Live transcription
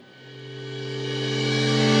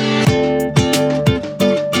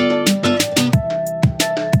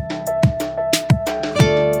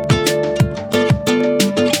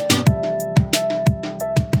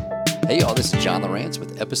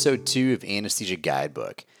episode 2 of Anesthesia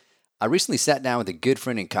Guidebook. I recently sat down with a good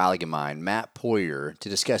friend and colleague of mine, Matt Poirier, to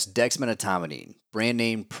discuss dexmedetomidine, brand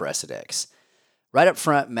name Precedex. Right up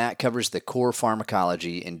front, Matt covers the core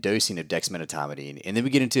pharmacology and dosing of dexmedetomidine, and then we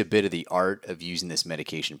get into a bit of the art of using this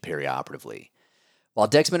medication perioperatively. While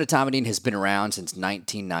dexmedetomidine has been around since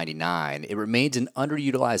 1999, it remains an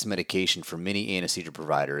underutilized medication for many anesthesia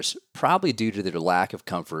providers, probably due to their lack of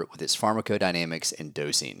comfort with its pharmacodynamics and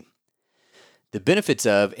dosing. The benefits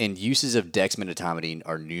of and uses of dexmedetomidine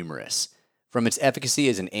are numerous, from its efficacy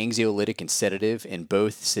as an anxiolytic and sedative in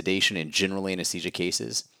both sedation and general anesthesia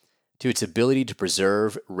cases, to its ability to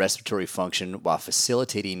preserve respiratory function while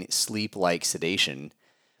facilitating sleep-like sedation,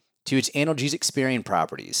 to its analgesic-sparing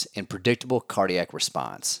properties and predictable cardiac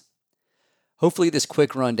response. Hopefully this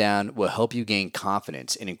quick rundown will help you gain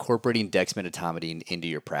confidence in incorporating dexmedetomidine into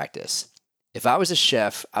your practice. If I was a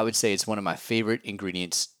chef, I would say it's one of my favorite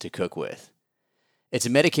ingredients to cook with. It's a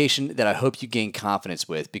medication that I hope you gain confidence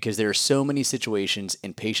with because there are so many situations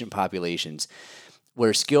in patient populations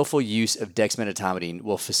where skillful use of dexmedetomidine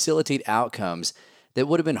will facilitate outcomes that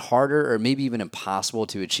would have been harder or maybe even impossible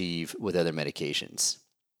to achieve with other medications.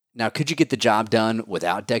 Now, could you get the job done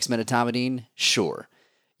without dexmedetomidine? Sure.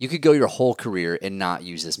 You could go your whole career and not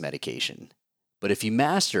use this medication. But if you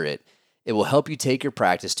master it, it will help you take your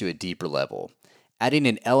practice to a deeper level, adding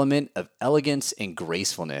an element of elegance and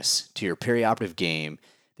gracefulness to your perioperative game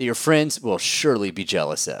that your friends will surely be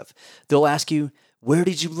jealous of. They'll ask you, "Where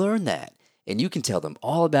did you learn that?" And you can tell them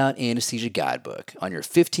all about Anesthesia Guidebook on your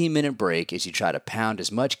 15-minute break as you try to pound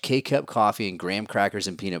as much K-Cup coffee and graham crackers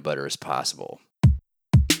and peanut butter as possible.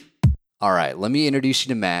 All right, let me introduce you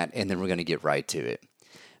to Matt, and then we're going to get right to it.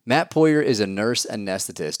 Matt Poirier is a nurse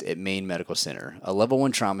anesthetist at Maine Medical Center, a level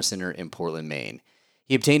 1 trauma center in Portland, Maine.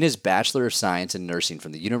 He obtained his Bachelor of Science in Nursing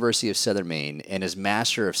from the University of Southern Maine and his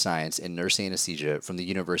Master of Science in Nurse Anesthesia from the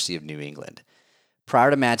University of New England.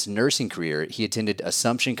 Prior to Matt's nursing career, he attended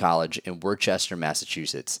Assumption College in Worcester,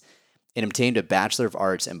 Massachusetts, and obtained a Bachelor of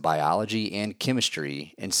Arts in Biology and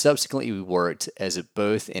Chemistry, and subsequently worked as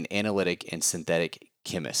both an analytic and synthetic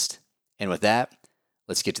chemist. And with that,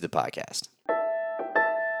 let's get to the podcast.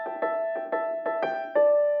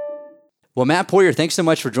 Well, Matt Poirier, thanks so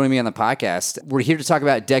much for joining me on the podcast. We're here to talk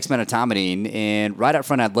about dexmedetomidine, and right up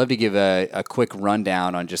front, I'd love to give a quick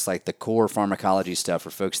rundown on just like the core pharmacology stuff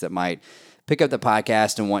for folks that might pick up the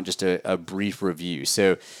podcast and want just a brief review.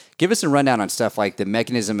 So give us a rundown on stuff like the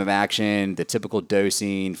mechanism of action, the typical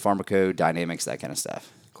dosing, pharmacodynamics, that kind of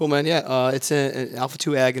stuff. Cool, man. Yeah, it's an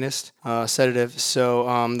alpha-2 agonist, sedative.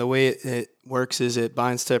 So the way it works is it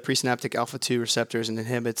binds to presynaptic alpha-2 receptors and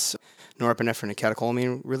inhibits norepinephrine and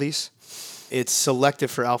catecholamine release. It's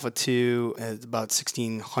selective for alpha-2 at about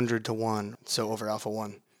 1,600 to 1, so over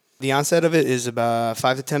alpha-1. The onset of it is about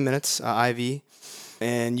 5 to 10 minutes IV,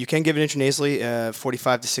 and you can give it intranasally,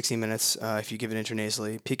 45 to 60 minutes if you give it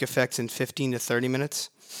intranasally. Peak effects in 15 to 30 minutes.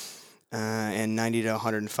 And 90 to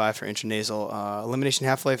 105 for intranasal. Elimination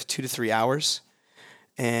half-life 2 to 3 hours.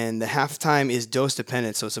 And the half-time is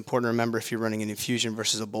dose-dependent, so it's important to remember if you're running an infusion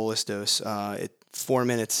versus a bolus dose. 4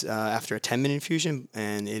 minutes after a 10-minute infusion,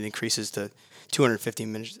 and it increases to 250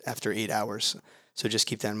 minutes after 8 hours. So just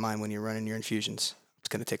keep that in mind when you're running your infusions. It's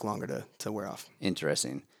going to take longer to wear off.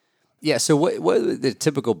 Interesting. Yeah, so what would the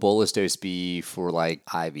typical bolus dose be for like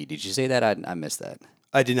IV? Did you say that? I missed that.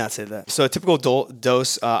 I did not say that. So a typical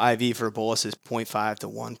dose IV for a bolus is 0.5 to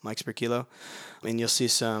 1 mics per kilo. And you'll see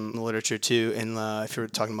some literature too. And if you're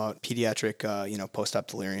talking about pediatric, post-op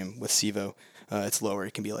delirium with SIVO, it's lower.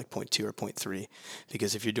 It can be like 0.2 or 0.3.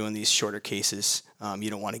 Because if you're doing these shorter cases, you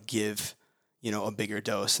don't want to give, a bigger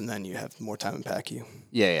dose, and then you have more time in PACU.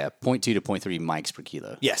 Yeah. 0.2 to 0.3 mics per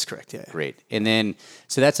kilo. Yes, correct. Yeah. Great. And then,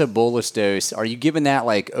 so that's a bolus dose. Are you giving that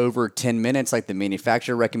like over 10 minutes like the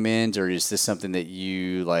manufacturer recommends, or is this something that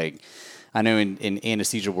you like? I know in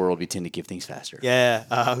anesthesia world, we tend to give things faster.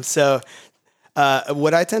 Yeah. So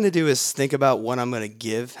what I tend to do is think about what I'm going to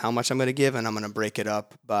give, how much I'm going to give, and I'm going to break it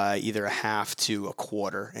up by either a half to a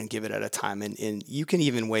quarter and give it at a time. And you can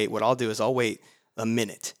even wait. What I'll do is I'll wait a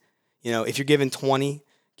minute. If you're giving 20,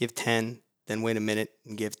 give 10, then wait a minute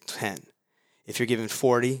and give 10. If you're giving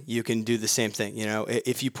 40, you can do the same thing.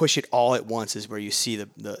 If you push it all at once is where you see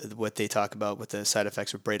the what they talk about with the side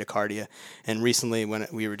effects of bradycardia. And recently, when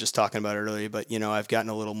we were just talking about it earlier, but I've gotten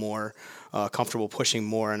a little more comfortable pushing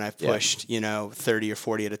more, and I've pushed 30 or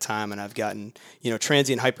 40 at a time, and I've gotten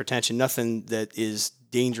transient hypertension, nothing that is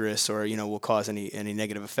dangerous or will cause any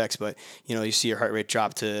negative effects, but you see your heart rate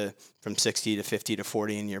drop from 60 to 50 to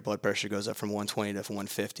 40, and your blood pressure goes up from 120 to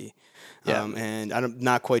 150. And I'm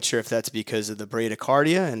not quite sure if that's because of the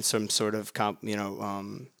bradycardia and some sort of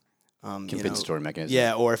Compensatory mechanism.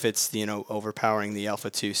 Yeah, or if it's overpowering the alpha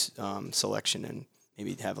 2 selection and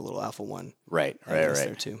maybe have a little alpha 1 right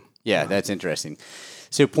there too. Yeah, that's interesting.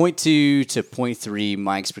 So 0.2 to 0.3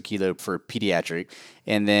 mics per kilo for pediatric,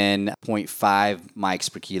 and then 0.5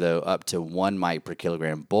 mics per kilo up to 1 mic per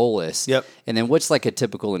kilogram bolus. Yep. And then what's like a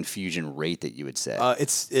typical infusion rate that you would say?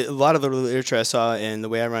 A lot of the literature I saw and the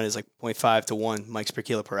way I run is like 0.5 to 1 mics per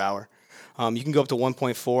kilo per hour. You can go up to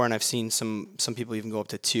 1.4, and I've seen some people even go up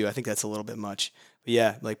to 2. I think that's a little bit much. But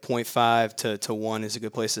yeah, like 0.5 to 1 is a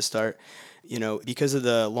good place to start. Because of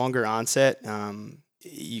the longer onset,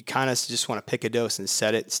 you kind of just want to pick a dose and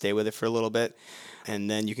set it, stay with it for a little bit, and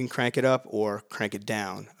then you can crank it up or crank it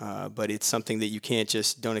down. But it's something that you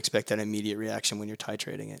don't expect that immediate reaction when you're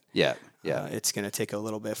titrating it. Yeah. It's going to take a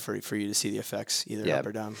little bit for you to see the effects either up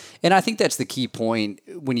or down. And I think that's the key point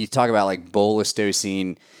when you talk about like bolus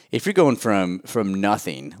dosing. If you're going from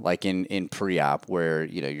nothing, like in pre-op where,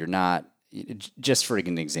 you're not, just for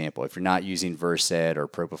an example, if you're not using Versed or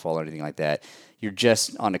Propofol or anything like that, you're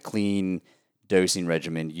just on a clean dosing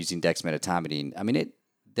regimen using dexmedetomidine. I mean,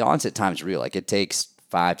 the onset time is real. Like it takes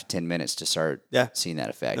 5 to 10 minutes to start seeing that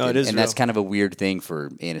effect. No, it is and real. That's kind of a weird thing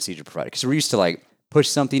for anesthesia provider because we're used to like push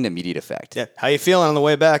something, immediate effect. Yeah. How you feeling on the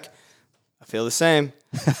way back? I feel the same.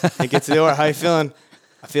 And get to the OR. How you feeling?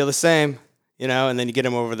 I feel the same. And then you get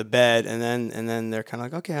them over the bed, and then they're kind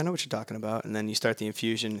of like, okay, I know what you're talking about. And then you start the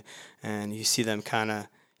infusion, and you see them kind of,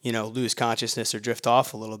 lose consciousness or drift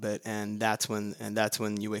off a little bit, and that's when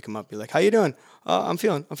you wake them up. You're like, how you doing? Oh, I'm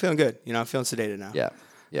feeling good. I'm feeling sedated now.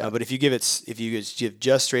 Yeah. But if you give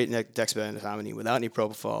just straight dexmedetomidine without any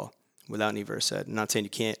propofol, without any Versed, I'm not saying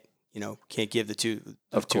you can't give the two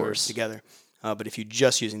together. But if you're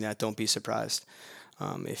just using that, don't be surprised.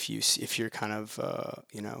 If you're kind of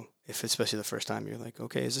if especially the first time you're like,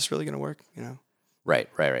 okay, is this really going to work? Right.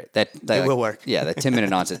 That it will work. Yeah, that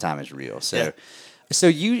 10-minute onset time is real. So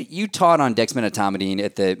you taught on dexmedetomidine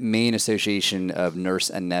at the Maine Association of Nurse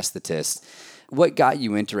Anesthetists. What got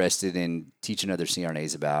you interested in teaching other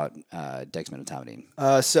CRNAs about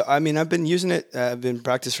dexmedetomidine? So I've been using it. I've been in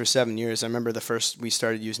practice for 7 years. I remember we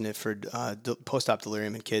started using it for post-op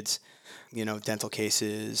delirium in kids. Dental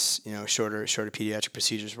cases, shorter pediatric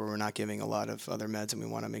procedures where we're not giving a lot of other meds and we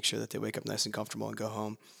want to make sure that they wake up nice and comfortable and go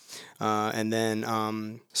home. And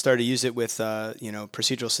then started to use it with,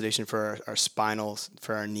 procedural sedation for our spinals,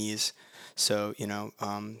 for our knees. So,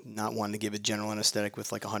 not wanting to give a general anesthetic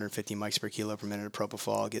with like 150 mics per kilo per minute of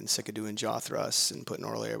propofol, getting sick of doing jaw thrusts and putting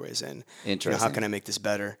oral airways in. Interesting. How can I make this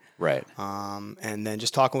better? Right. And then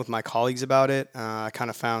just talking with my colleagues about it, I kind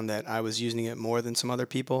of found that I was using it more than some other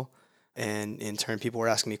people. And in turn, people were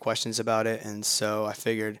asking me questions about it. And so I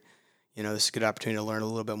figured, this is a good opportunity to learn a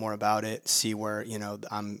little bit more about it, see where,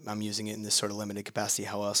 I'm using it in this sort of limited capacity.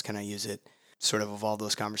 How else can I use it? Sort of evolve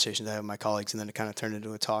those conversations I have with my colleagues. And then it kind of turned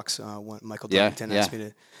into a talks when Michael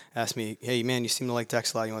Dunnington asked me, hey, man, you seem to like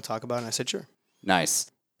Dex a lot. You want to talk about it? And I said, sure.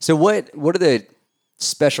 Nice. So what are the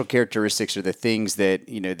special characteristics or the things that,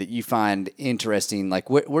 that you find interesting? Like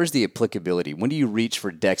where's the applicability? When do you reach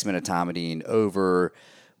for dexmedetomidine over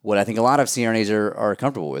what I think a lot of CRNAs are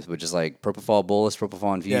comfortable with, which is like propofol bolus,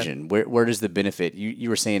 propofol infusion? Yeah. Where does the benefit? You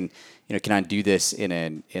were saying, can I do this in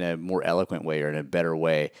a more eloquent way or in a better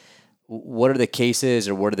way? What are the cases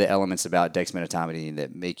or what are the elements about dexmedetomidine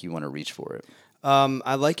that make you want to reach for it?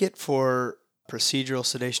 I like it for procedural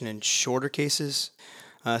sedation in shorter cases.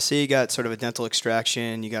 Say you got sort of a dental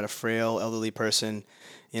extraction, you got a frail elderly person.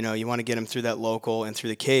 You want to get them through that local and through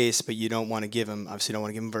the case, but you don't want to give them, obviously don't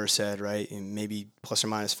want to give them Versed, right? And maybe plus or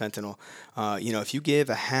minus fentanyl. If you give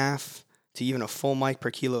a half to even a full mic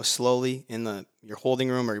per kilo slowly in your holding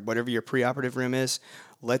room or whatever your preoperative room is,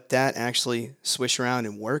 let that actually swish around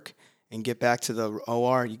and work and get back to the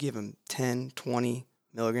OR. You give them 10, 20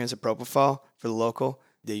 milligrams of propofol for the local,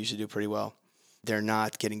 they usually do pretty well. They're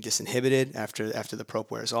not getting disinhibited after the prop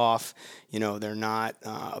wears off. They're not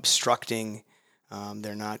obstructing.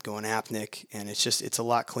 They're not going apneic, and it's a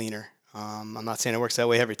lot cleaner. I'm not saying it works that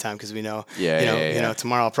way every time because we know,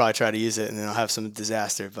 tomorrow I'll probably try to use it and then I'll have some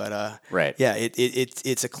disaster. But right, yeah,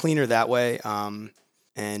 it's a cleaner that way.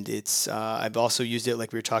 And it's I've also used it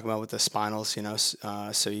like we were talking about with the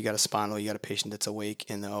spinals. So you got a spinal, you got a patient that's awake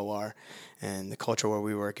in the OR, and the culture where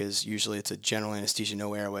we work is usually it's a general anesthesia,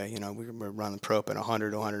 no airway. We're running prop at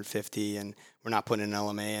 100 to 150, and we're not putting an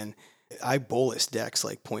LMA in. I bolus Dex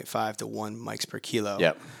like 0.5 to 1 mics per kilo.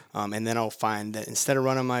 Yep. And then I'll find that instead of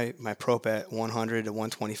running my prop at 100 to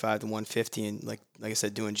 125 to 150 and like I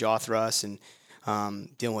said, doing jaw thrusts and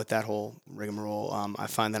dealing with that whole rigmarole, I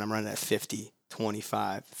find that I'm running at 50,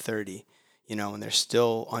 25, 30. and they're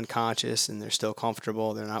still unconscious and they're still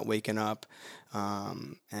comfortable, they're not waking up,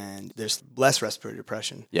 and there's less respiratory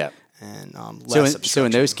depression. Yeah. And So less in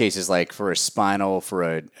obstruction. those cases, like for a spinal,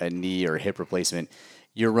 for a knee or hip replacement,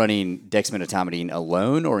 you're running dexmedetomidine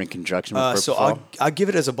alone or in conjunction with propofol? So I'll give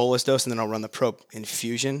it as a bolus dose, and then I'll run the prop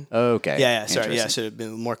infusion. Oh, okay. Yeah, sorry. Yeah, I Interesting. should have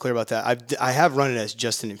been more clear about that. I have run it as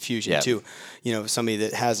just an infusion Yeah. too. Somebody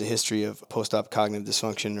that has a history of post-op cognitive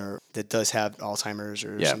dysfunction or that does have Alzheimer's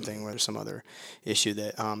or Yeah. something, or some other issue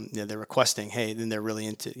that they're requesting. Hey, then they're really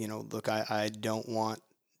into. Look, I don't want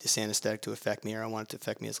this anesthetic to affect me, or I want it to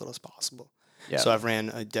affect me as little as possible. Yeah. So I've ran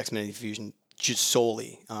a dexmedetomidine infusion just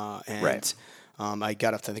solely, and Right. I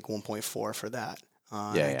got up to I think 1.4 for that.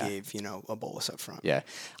 And Yeah, I yeah. gave a bolus up front. Yeah.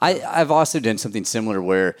 I've also done something similar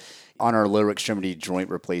where on our lower extremity joint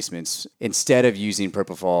replacements, instead of using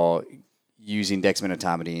propofol, using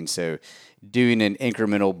dexmedetomidine, so doing an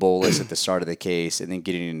incremental bolus at the start of the case and then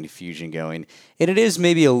getting an infusion going. And it is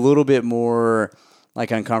maybe a little bit more like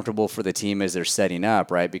uncomfortable for the team as they're setting up,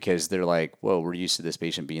 right? Because they're like, whoa, we're used to this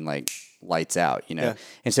patient being like lights out, Yeah.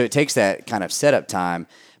 And so it takes that kind of setup time,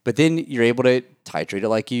 but then you're able to titrate it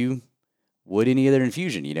like you would any other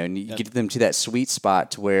infusion, and you get them to that sweet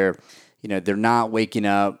spot to where, they're not waking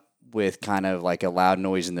up with kind of like a loud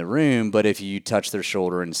noise in the room, but if you touch their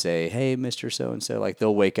shoulder and say, hey, Mr. So-and-so, like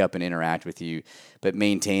they'll wake up and interact with you, but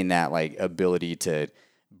maintain that like ability to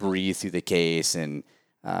breathe through the case. And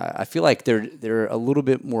I feel like they're a little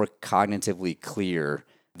bit more cognitively clear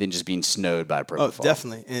than just being snowed by propofol. Oh,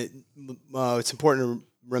 definitely. It's important to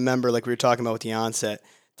remember, like we were talking about with the onset,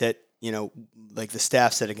 that like the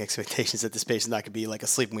staff setting expectations that this patient's not going to be like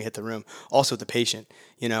asleep when we hit the room. Also, the patient,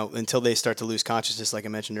 until they start to lose consciousness, like I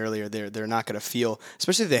mentioned earlier, they're not going to feel,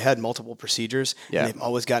 especially if they had multiple procedures Yeah. and they've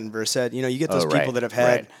always gotten Versed. You get those people that have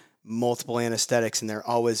had multiple anesthetics and they're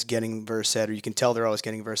always getting Versed, or you can tell they're always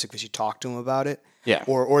getting Versed because you talk to them about it. Yeah.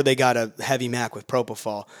 Or they got a heavy MAC with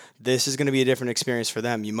propofol. This is going to be a different experience for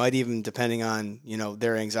them. You might even, depending on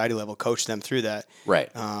their anxiety level, coach them through that. Right.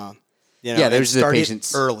 There's the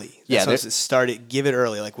patients early. Yeah, Give it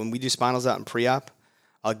early. Like when we do spinals out in pre-op,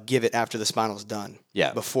 I'll give it after the spinal's done.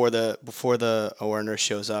 Yeah. Before the OR nurse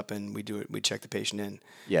shows up and we do it. We check the patient in.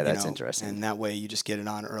 Yeah, that's interesting. And that way you just get it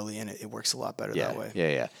on early, and it works a lot better that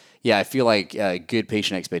way. Yeah, I feel like good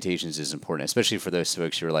patient expectations is important, especially for those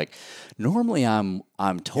folks who are like, normally I'm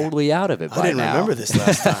totally out of it by now. I didn't remember this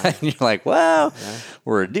last time. And you're like, well,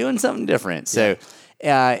 we're doing something different. So,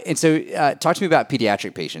 talk to me about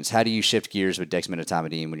pediatric patients. How do you shift gears with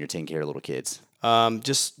dexmedetomidine when you're taking care of little kids?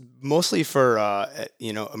 Just mostly for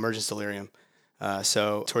emergence delirium.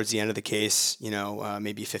 So towards the end of the case,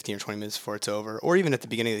 maybe 15 or 20 minutes before it's over, or even at the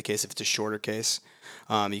beginning of the case if it's a shorter case,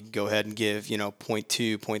 you can go ahead and give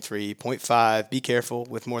 0.2, 0.3, 0.5. Be careful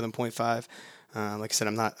with more than 0.5. Like I said,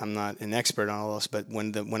 I'm not an expert on all this, but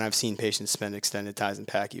when I've seen patients spend extended ties in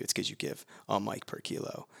PACU, it's because you give a mic per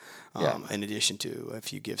kilo. In addition to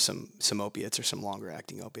if you give some opiates or some longer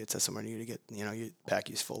acting opiates, that's somewhere you to get your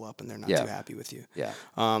PACU's full up and they're not too happy with you. Yeah.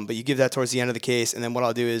 But you give that towards the end of the case, and then what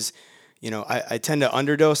I'll do is, I tend to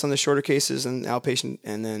underdose on the shorter cases in outpatient,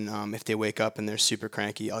 and then if they wake up and they're super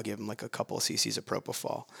cranky, I'll give them like a couple of cc's of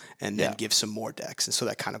propofol, and then give some more dex, and so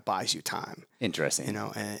that kind of buys you time. Interesting.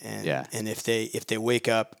 And if they wake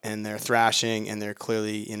up and they're thrashing and they're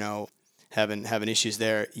clearly having issues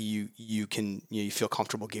there, you feel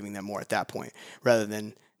comfortable giving them more at that point rather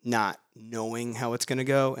than not knowing how it's going to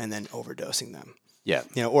go and then overdosing them. Yeah.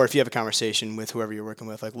 Or if you have a conversation with whoever you're working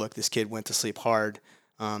with, like, look, this kid went to sleep hard.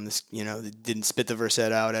 Didn't spit the Versed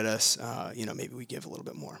out at us. Maybe we give a little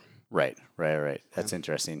bit more. Right. That's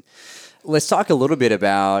interesting. Let's talk a little bit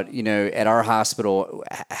about, at our hospital,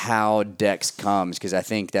 how Dex comes, because I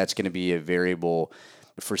think that's going to be a variable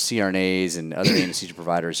for CRNAs and other anesthesia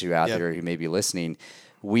providers who out there who may be listening.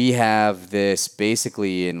 We have this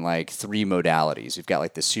basically in like 3 modalities. We've got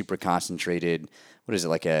like the super concentrated, what is it,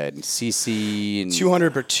 like a cc? And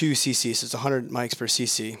 200 per 2 cc, so it's 100 mics per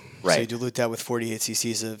cc. Right. So you dilute that with 48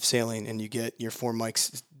 cc's of saline, and you get your 4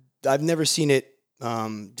 mics. I've never seen it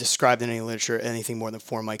described in any literature anything more than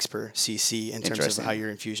 4 mics per cc in terms of how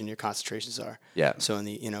your infusion, your concentrations are. Yeah. So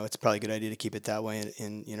it's probably a good idea to keep it that way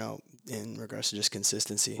in regards to just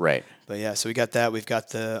consistency. Right. But yeah, so we got that. We've got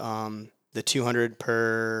the 200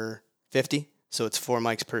 per 50. So it's 4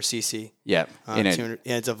 mics per cc. Yeah.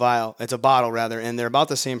 It's a vial. It's a bottle rather, and they're about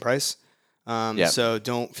the same price. Yep. So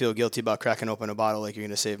don't feel guilty about cracking open a bottle like you're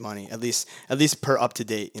going to save money. At least per up to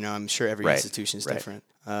date. I'm sure every institution is different.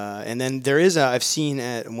 And then there is I've seen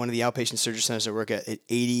at one of the outpatient surgery centers I work at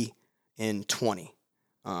 80 and 20.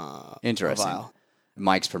 Interesting. A vial.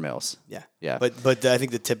 Mics per mils. Yeah. Yeah. But I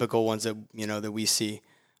think the typical ones that that we see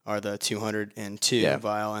are the 202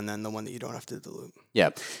 vial, and then the one that you don't have to dilute. Yeah.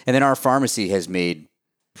 And then our pharmacy has made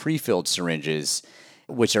pre-filled syringes,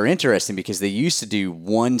 which are interesting because they used to do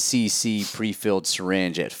 1 cc pre-filled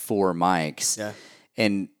syringe at 4 mics. Yeah.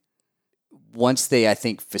 And once they, I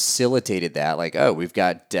think, facilitated that, like, oh, we've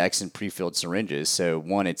got Dex and pre-filled syringes. So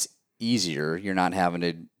one, it's easier. You're not having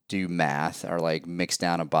to do math or like mix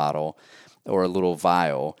down a bottle or a little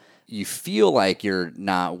vial. You feel like you're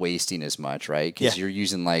not wasting as much, right? Because you're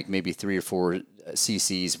using like maybe 3 or 4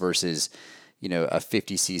 cc's versus, a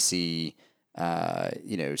 50 cc,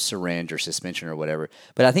 syringe or suspension or whatever.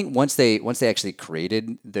 But I think once they actually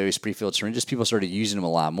created those pre-filled syringes, people started using them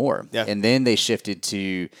a lot more. Yeah. And then they shifted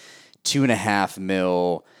to 2.5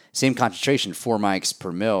 mil, same concentration, 4 mics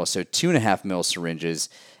per mil. So 2.5 mil syringes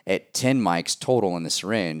at 10 mics total in the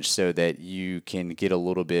syringe so that you can get a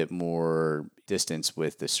little bit more distance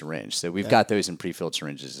with the syringe. So we've got those in pre-filled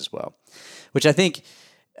syringes as well, which I think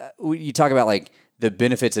you talk about like the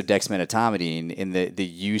benefits of dexmedetomidine and the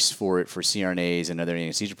use for it for CRNAs and other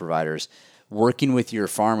anesthesia providers. Working with your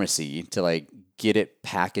pharmacy to like get it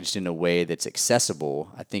packaged in a way that's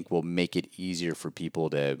accessible, I think will make it easier for people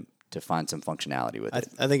to find some functionality with it.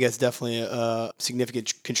 I think that's definitely a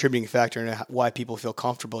significant contributing factor in why people feel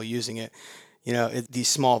comfortable using it. These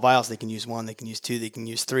small vials, they can use 1, they can use 2, they can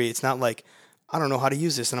use 3. It's not like, I don't know how to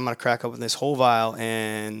use this and I'm going to crack open this whole vial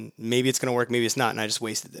and maybe it's going to work, maybe it's not, and I just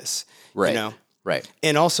wasted this. Right. Right.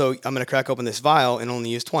 And also, I'm going to crack open this vial and only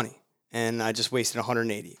use 20 and I just wasted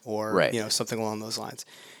 180 or something along those lines.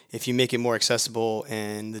 If you make it more accessible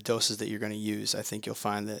and the doses that you're going to use, I think you'll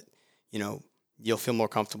find that, you'll feel more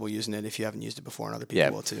comfortable using it if you haven't used it before, and other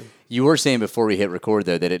people will too. You were saying before we hit record,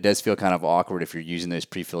 though, that it does feel kind of awkward if you're using those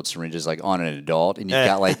pre-filled syringes like on an adult, and you've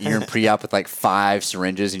got like you're in pre-op with like 5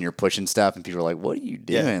 syringes, and you're pushing stuff, and people are like, "What are you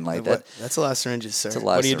doing?" Like that's a lot of syringes, sir. That's a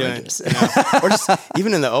lot what of are syringes. You doing? Or just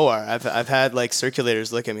even in the OR, I've had like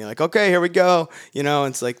circulators look at me like, "Okay, here we go," and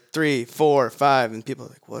it's like 3, 4, 5, and people are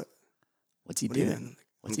like, "What? What's he doing?"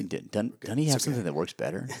 What's he doing? Doesn't he have something that works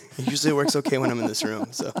better? It usually works okay when I'm in this room,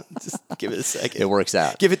 so just give it a second. It works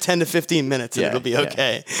out. Give it 10 to 15 minutes and it'll be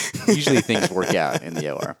okay. Usually things work out in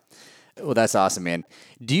the OR. Well, that's awesome, man.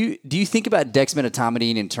 Do you think about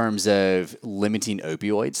dexmedetomidine in terms of limiting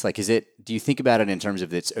opioids? Like, do you think about it in terms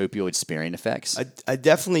of its opioid sparing effects? I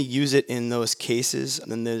definitely use it in those cases,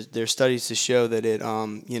 and there's studies to show that it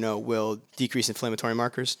will decrease inflammatory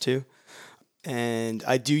markers too. And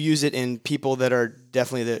I do use it in people that are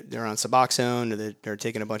definitely they're on Suboxone or they're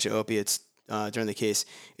taking a bunch of opiates during the case.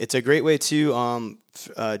 It's a great way to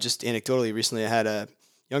just anecdotally. Recently, I had a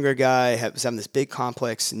younger guy was having this big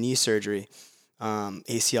complex knee surgery,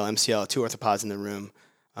 ACL, MCL, 2 orthopods in the room,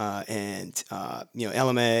 and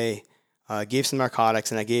LMA. Gave some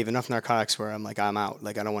narcotics, and I gave enough narcotics where I'm like, I'm out.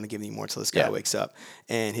 Like, I don't want to give any more until this guy wakes up.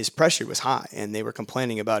 And his pressure was high, and they were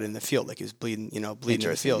complaining about it in the field. Like, he was bleeding in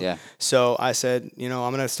the field. Yeah. So I said, I'm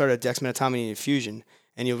going to start a dexmedetomidine infusion.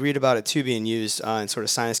 And you'll read about it, too, being used in sort of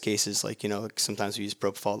sinus cases. Like, sometimes we use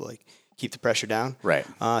propofol to, like, keep the pressure down. Right.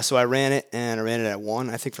 So I ran it, and I ran it at 1,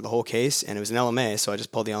 I think, for the whole case. And it was an LMA, so I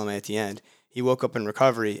just pulled the LMA at the end. He woke up in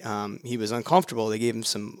recovery. He was uncomfortable. They gave him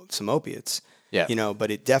some opiates. Yeah.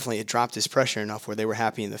 But it dropped his pressure enough where they were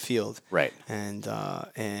happy in the field. Right. And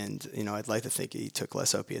I'd like to think he took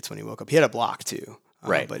less opiates when he woke up. He had a block too.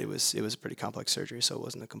 Right. But it was a pretty complex surgery, so it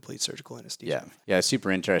wasn't a complete surgical anesthesia. Yeah,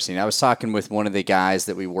 super interesting. I was talking with one of the guys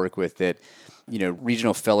that we work with that,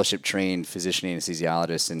 regional fellowship trained physician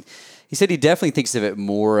anesthesiologist, and he said he definitely thinks of it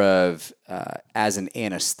more of as an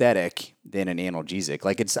anesthetic than an analgesic.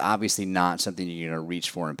 Like, it's obviously not something you're going to reach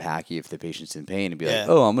for in PACU if the patient's in pain and be like,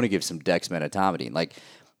 oh, I'm going to give some dexmedetomidine. Like,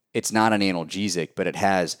 it's not an analgesic, but it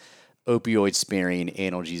has opioid-sparing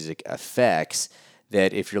analgesic effects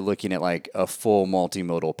that if you're looking at like a full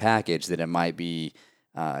multimodal package, that it might be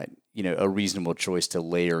a reasonable choice to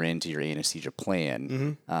layer into your anesthesia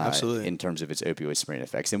plan. Absolutely. In terms of its opioid sparing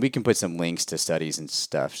effects. And we can put some links to studies and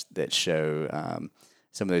stuff that show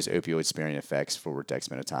some of those opioid sparing effects for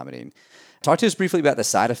dexmedetomidine. Talk to us briefly about the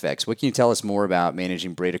side effects. What can you tell us more about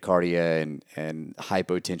managing bradycardia and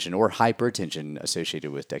hypotension or hypertension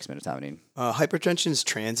associated with dexmedetomidine? Hypertension is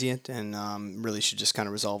transient and really should just kind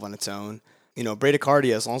of resolve on its own.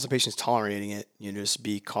 Bradycardia, as long as the patient's tolerating it, just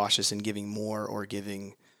be cautious in giving more or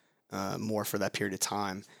giving more for that period of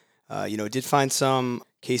time. Did find some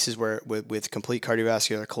cases where with complete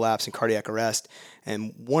cardiovascular collapse and cardiac arrest,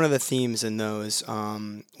 and one of the themes in those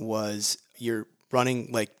was you're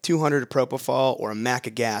running like 200 of propofol or a MAC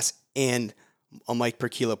of gas and a mic per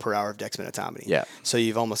kilo per hour of dexmedetomidine. Yeah. So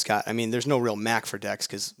you've almost got, I mean, there's no real MAC for dex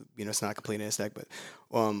because, it's not a complete anesthetic, but,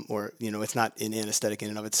 or, it's not an anesthetic in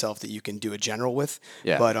and of itself that you can do a general with.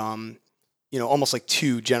 Yeah. But, almost like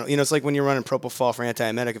two general, it's like when you're running propofol for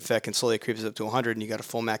antiemetic effect and slowly it creeps up to 100 and you got a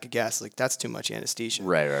full MAC of gas, like that's too much anesthesia.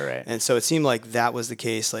 Right. And so it seemed like that was the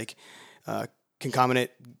case, like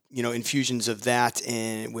concomitant, infusions of that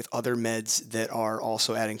and with other meds that are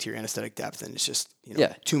also adding to your anesthetic depth. And it's just,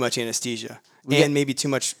 too much anesthesia maybe too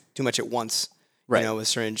much at once, with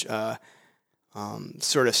syringe.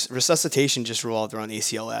 Sort of resuscitation just revolved around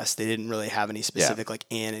ACLS. They didn't really have any specific like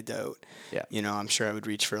antidote. Yeah. I'm sure I would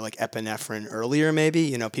reach for like epinephrine earlier,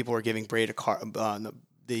 maybe. People were giving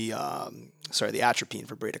the atropine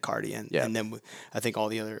for bradycardia, and then I think all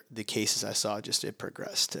the cases I saw just it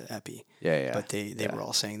progressed to epi. Yeah. But they were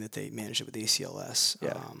all saying that they managed it with ACLS.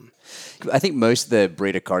 Yeah. I think most of the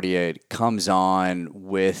bradycardia comes on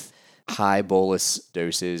with high bolus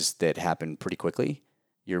doses that happen pretty quickly.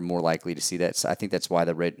 You're more likely to see that. So I think that's why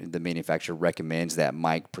the manufacturer recommends that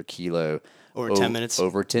mic per kilo over 10 minutes.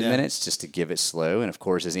 Over 10 minutes, just to give it slow. And of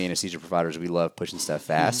course, as anesthesia providers, we love pushing stuff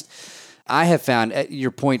fast. I have found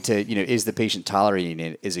your point to, is the patient tolerating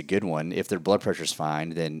it is a good one. If their blood pressure's fine,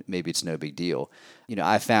 then maybe it's no big deal.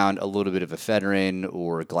 I found a little bit of ephedrine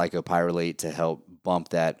or glycopyrrolate to help bump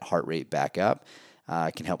that heart rate back up.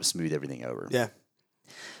 Can help smooth everything over. Yeah.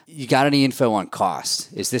 You got any info on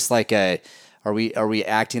cost? Is this like are we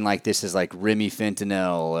acting like this is like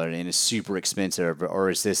remifentanil and it's super expensive, or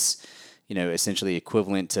is this, essentially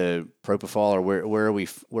equivalent to propofol, or where are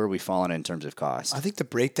we falling in terms of cost? I think the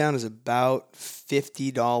breakdown is about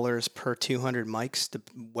 $50 per 200 mics,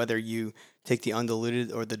 whether you take the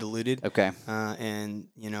undiluted or the diluted. Okay. And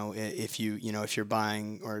if you're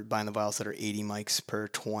buying the vials that are 80 mics per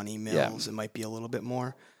 20 mils, it might be a little bit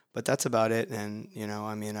more, but that's about it. And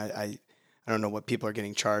I don't know what people are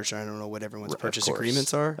getting charged. I don't know what everyone's purchase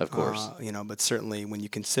agreements are. Of course. But certainly when you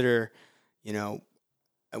consider,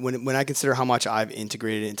 when I consider how much I've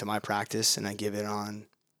integrated into my practice and I give it on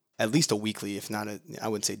at least a weekly, if not I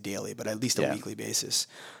wouldn't say daily, but at least a weekly basis,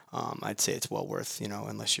 I'd say it's well worth,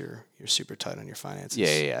 unless you're super tight on your finances.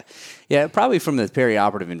 Yeah. Probably from the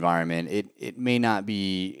perioperative environment, it may not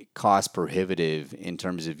be cost prohibitive in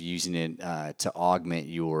terms of using it to augment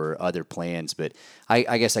your other plans, but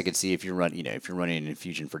I guess I could see if you're running an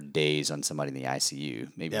infusion for days on somebody in the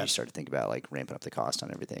ICU, maybe you start to think about like ramping up the cost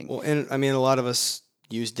on everything. Well, and I mean, a lot of us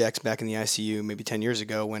used Dex back in the ICU maybe 10 years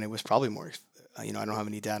ago when it was probably more. I don't have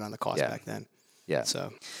any data on the cost back then. Yeah.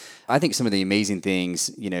 So I think some of the amazing things,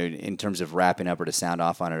 in terms of wrapping up or to sound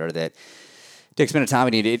off on it, are that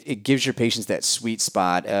dexmedetomidine, it gives your patients that sweet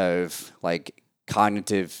spot of like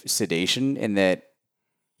cognitive sedation, and that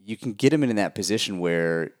you can get them in that position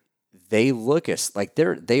where they look like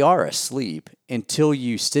they are asleep until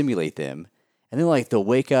you stimulate them, and then they'll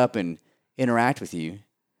wake up and interact with you,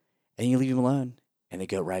 and you leave them alone, and they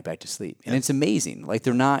go right back to sleep. And it's amazing. Like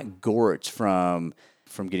they're not gorged from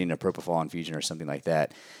getting a propofol infusion or something like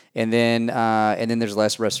that. And then there's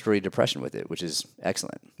less respiratory depression with it, which is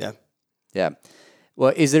excellent. Yeah. Yeah.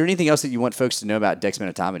 Well, is there anything else that you want folks to know about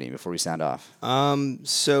dexmedetomidine before we sound off?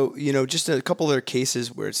 So, just a couple other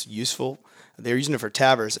cases where it's useful. They're using it for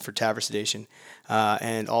TAVR sedation.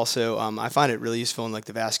 And also, I find it really useful in like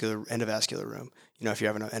the endovascular room, if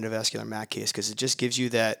you're having an endovascular MAC case, because it just gives you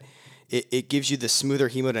that, it gives you the smoother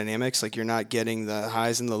hemodynamics, like you're not getting the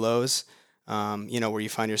highs and the lows. Where you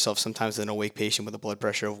find yourself sometimes an awake patient with a blood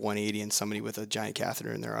pressure of 180 and somebody with a giant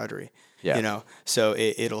catheter in their artery. Yeah. So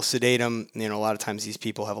it'll sedate them. A lot of times these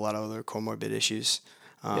people have a lot of other comorbid issues.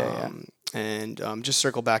 And just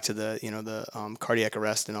circle back to the cardiac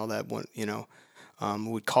arrest and all that one,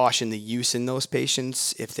 would caution the use in those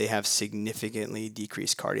patients if they have significantly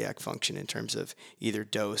decreased cardiac function in terms of either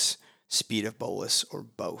dose, speed of bolus, or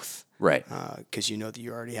both. Right. Because that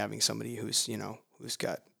you're already having somebody who's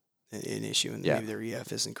got an issue, and maybe their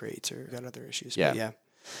EF isn't great or got other issues. Yeah. But yeah.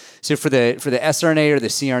 So for the SRNA or the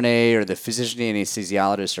CRNA or the physician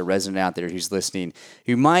anesthesiologist or resident out there who's listening,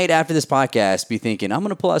 who might after this podcast be thinking, I'm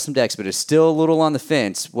going to pull out some Dex, but is still a little on the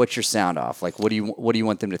fence, what's your sound off? Like, what do you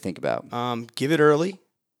want them to think about? Give it early.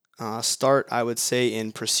 Start, I would say,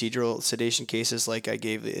 in procedural sedation cases, like I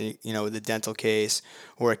gave the dental case,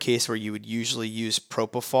 or a case where you would usually use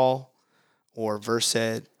propofol or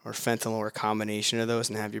Versed or fentanyl or a combination of those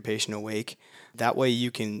and have your patient awake. That way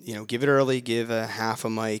you can, give it early, give a half a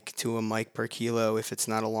mic to a mic per kilo if it's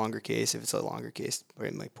not a longer case. If it's a longer case,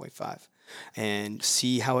 like 0.5. And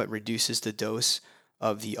see how it reduces the dose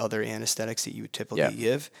of the other anesthetics that you would typically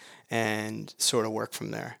give, and sort of work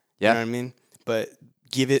from there. Yeah. You know what I mean? But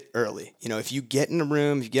give it early. If you get in a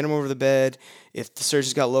room, if you get them over the bed, if the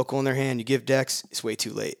surgeon's got local in their hand, you give Dex, it's way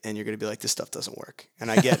too late, and you're going to be like, this stuff doesn't work.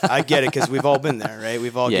 And I get it because we've all been there, right?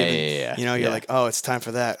 We've all given, you're like, oh, it's time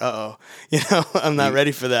for that. I'm not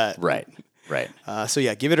ready for that. Right. So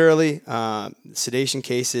give it early. Sedation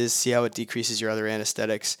cases, see how it decreases your other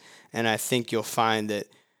anesthetics, and I think you'll find that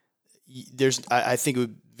I think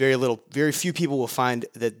very few people will find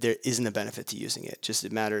that there isn't a benefit to using it. Just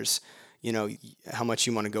it matters, how much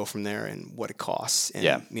you want to go from there and what it costs. And,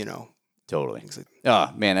 Totally. Oh,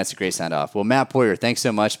 man, that's a great sound off. Well, Matt Poirier, thanks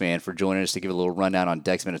so much, man, for joining us to give a little rundown on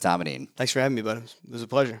dexmedetomidine. Thanks for having me, bud. It was a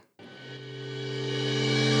pleasure.